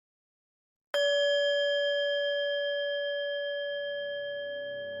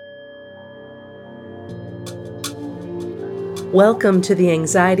Welcome to the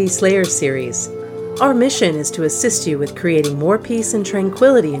Anxiety Slayer series. Our mission is to assist you with creating more peace and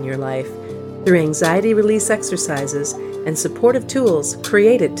tranquility in your life through anxiety release exercises and supportive tools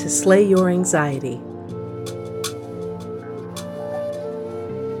created to slay your anxiety.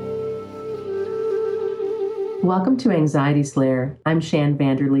 Welcome to Anxiety Slayer. I'm Shan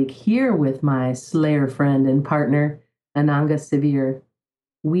Vanderleek here with my Slayer friend and partner, Ananga Sivir.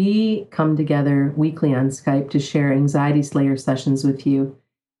 We come together weekly on Skype to share Anxiety Slayer sessions with you,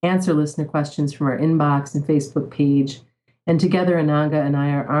 answer listener questions from our inbox and Facebook page, and together Ananga and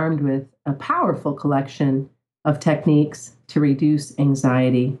I are armed with a powerful collection of techniques to reduce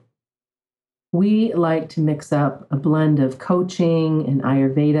anxiety. We like to mix up a blend of coaching and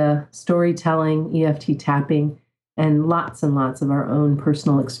Ayurveda, storytelling, EFT tapping, and lots of our own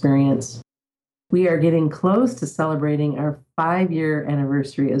personal experience. We are getting close to celebrating our 5-year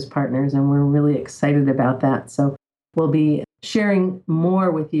anniversary as partners, and we're really excited about that. So we'll be sharing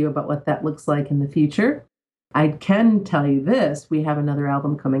more with you about what that looks like in the future. I can tell you this, we have another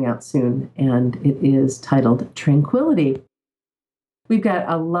album coming out soon, and it is titled Tranquility. We've got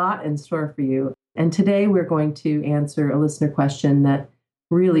a lot in store for you, and today we're going to answer a listener question that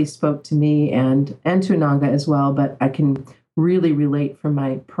really spoke to me and to Ananga as well, but I can really relate from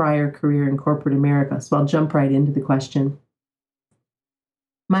my prior career in corporate America. So I'll jump right into the question.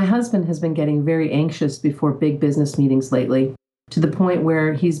 My husband has been getting very anxious before big business meetings lately, to the point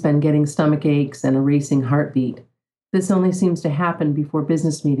where he's been getting stomach aches and a racing heartbeat. This only seems to happen before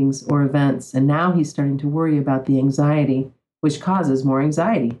business meetings or events, and now he's starting to worry about the anxiety, which causes more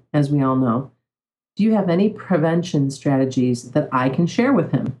anxiety, as we all know. Do you have any prevention strategies that I can share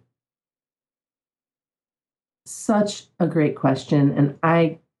with him? Such a great question, and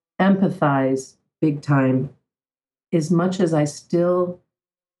I empathize big time. As much as I still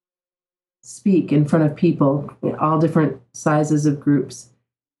speak in front of people, all different sizes of groups,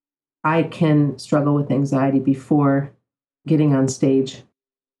 I can struggle with anxiety before getting on stage.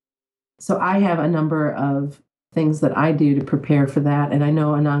 So I have a number of things that I do to prepare for that, and I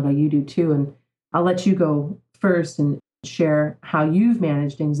know, Ananga, you do too, and I'll let you go first and share how you've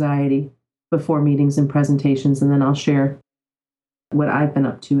managed anxiety before meetings and presentations, and then I'll share what I've been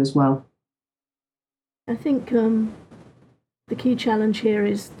up to as well. I think the key challenge here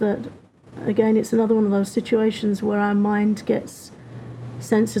is that, again, it's another one of those situations where our mind gets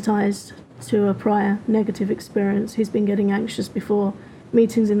sensitized to a prior negative experience. He's been getting anxious before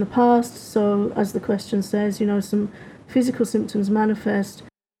meetings in the past, so as the question says, some physical symptoms manifest,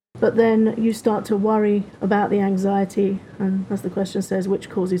 but then you start to worry about the anxiety, and as the question says, which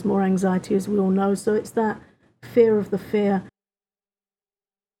causes more anxiety, as we all know. So it's that fear of the fear.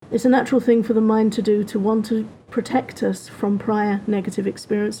 It's a natural thing for the mind to do, to want to protect us from prior negative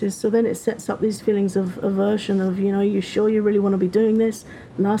experiences. So then it sets up these feelings of aversion of, you sure you really want to be doing this?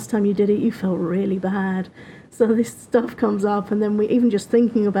 Last time you did it, you felt really bad. So this stuff comes up, and then even just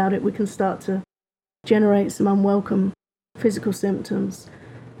thinking about it, we can start to generate some unwelcome physical symptoms.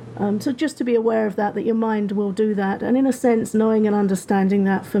 So just to be aware of that your mind will do that. And in a sense, knowing and understanding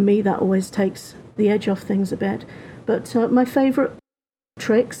that, for me, that always takes the edge off things a bit. But my favourite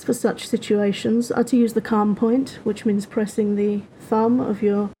tricks for such situations are to use the calm point, which means pressing the thumb of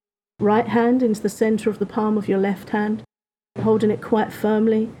your right hand into the centre of the palm of your left hand, holding it quite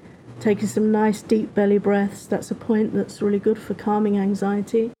firmly, taking some nice deep belly breaths. That's a point that's really good for calming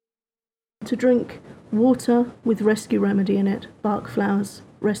anxiety. To drink water with rescue remedy in it, Bach Flowers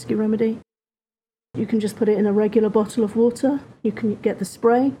rescue remedy. You can just put it in a regular bottle of water. You can get the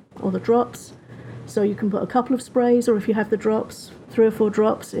spray or the drops. So you can put a couple of sprays, or if you have the drops, 3 or 4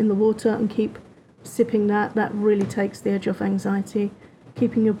 drops in the water, and keep sipping that. That really takes the edge off anxiety,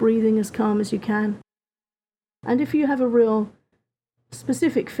 keeping your breathing as calm as you can. And if you have a real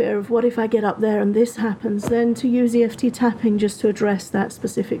specific fear of what if I get up there and this happens, then to use EFT tapping just to address that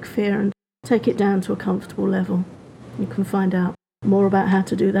specific fear and take it down to a comfortable level. You can find out more about how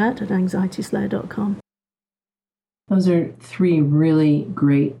to do that at anxietyslayer.com. Those are 3 really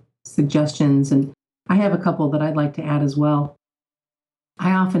great suggestions, and I have a couple that I'd like to add as well.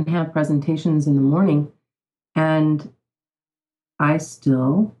 I often have presentations in the morning, and I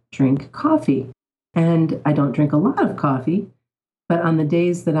still drink coffee. And I don't drink a lot of coffee, but on the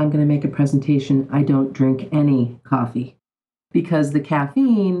days that I'm going to make a presentation, I don't drink any coffee, because the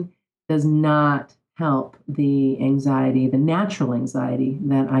caffeine does not help the anxiety, the natural anxiety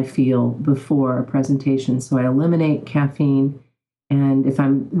that I feel before a presentation. So I eliminate caffeine, and if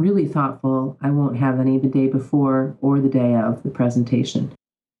I'm really thoughtful, I won't have any the day before or the day of the presentation.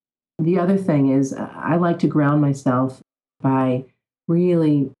 The other thing is I like to ground myself by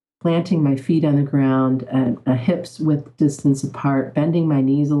really planting my feet on the ground and hips width distance apart, bending my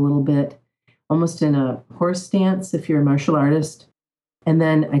knees a little bit, almost in a horse stance if you're a martial artist. And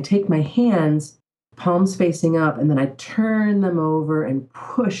then I take my hands, palms facing up, and then I turn them over and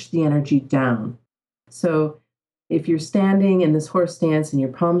push the energy down. So if you're standing in this horse stance and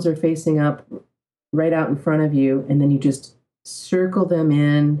your palms are facing up right out in front of you, and then you just circle them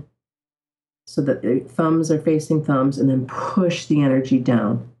in so that the thumbs are facing thumbs, and then push the energy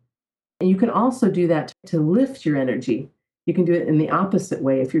down. And you can also do that to lift your energy. You can do it in the opposite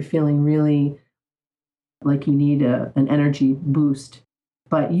way if you're feeling really like you need an energy boost.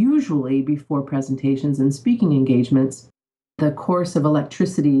 But usually before presentations and speaking engagements, the course of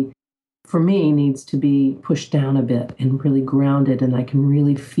electricity for me needs to be pushed down a bit and really grounded, and I can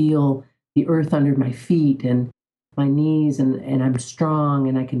really feel the earth under my feet and my knees, and I'm strong,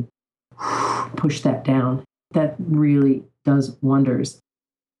 and I can push that down. That really does wonders.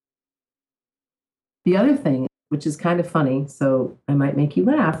 The other thing, which is kind of funny, so I might make you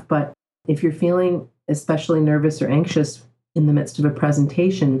laugh, but if you're feeling especially nervous or anxious in the midst of a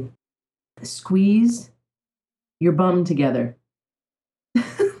presentation, squeeze your bum together.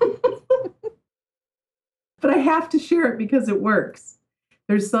 But I have to share it because it works.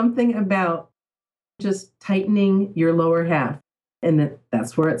 There's something about just tightening your lower half, and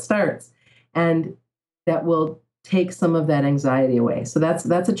that's where it starts. And that will take some of that anxiety away. So that's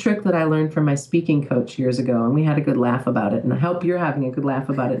a trick that I learned from my speaking coach years ago, and we had a good laugh about it. And I hope you're having a good laugh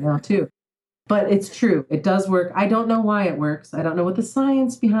about it now too. But it's true. It does work. I don't know why it works. I don't know what the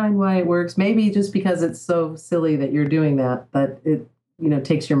science behind why it works. Maybe just because it's so silly that you're doing that it,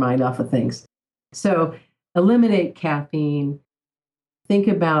 takes your mind off of things. So eliminate caffeine. Think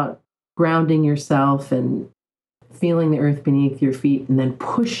about grounding yourself and feeling the earth beneath your feet, and then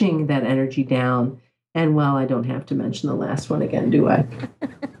pushing that energy down. And well, I don't have to mention the last one again, do I?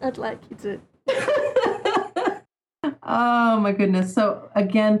 I'd like you to. Oh my goodness. So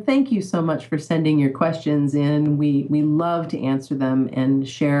again, thank you so much for sending your questions in. We love to answer them and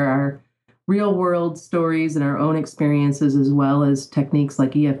share our real world stories and our own experiences, as well as techniques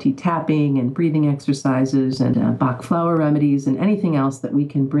like EFT tapping and breathing exercises and Bach flower remedies and anything else that we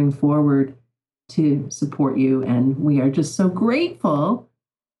can bring forward to support you. And we are just so grateful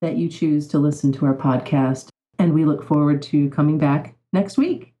that you choose to listen to our podcast. And we look forward to coming back next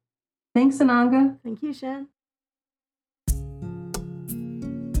week. Thanks, Ananga. Thank you, Shan.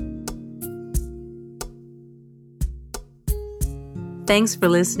 Thanks for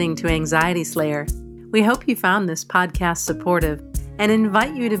listening to Anxiety Slayer. We hope you found this podcast supportive and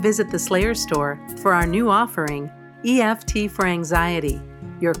invite you to visit the Slayer store for our new offering, EFT for Anxiety,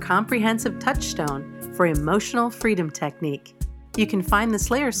 your comprehensive touchstone for emotional freedom technique. You can find the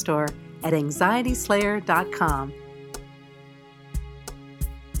Slayer store at anxietyslayer.com.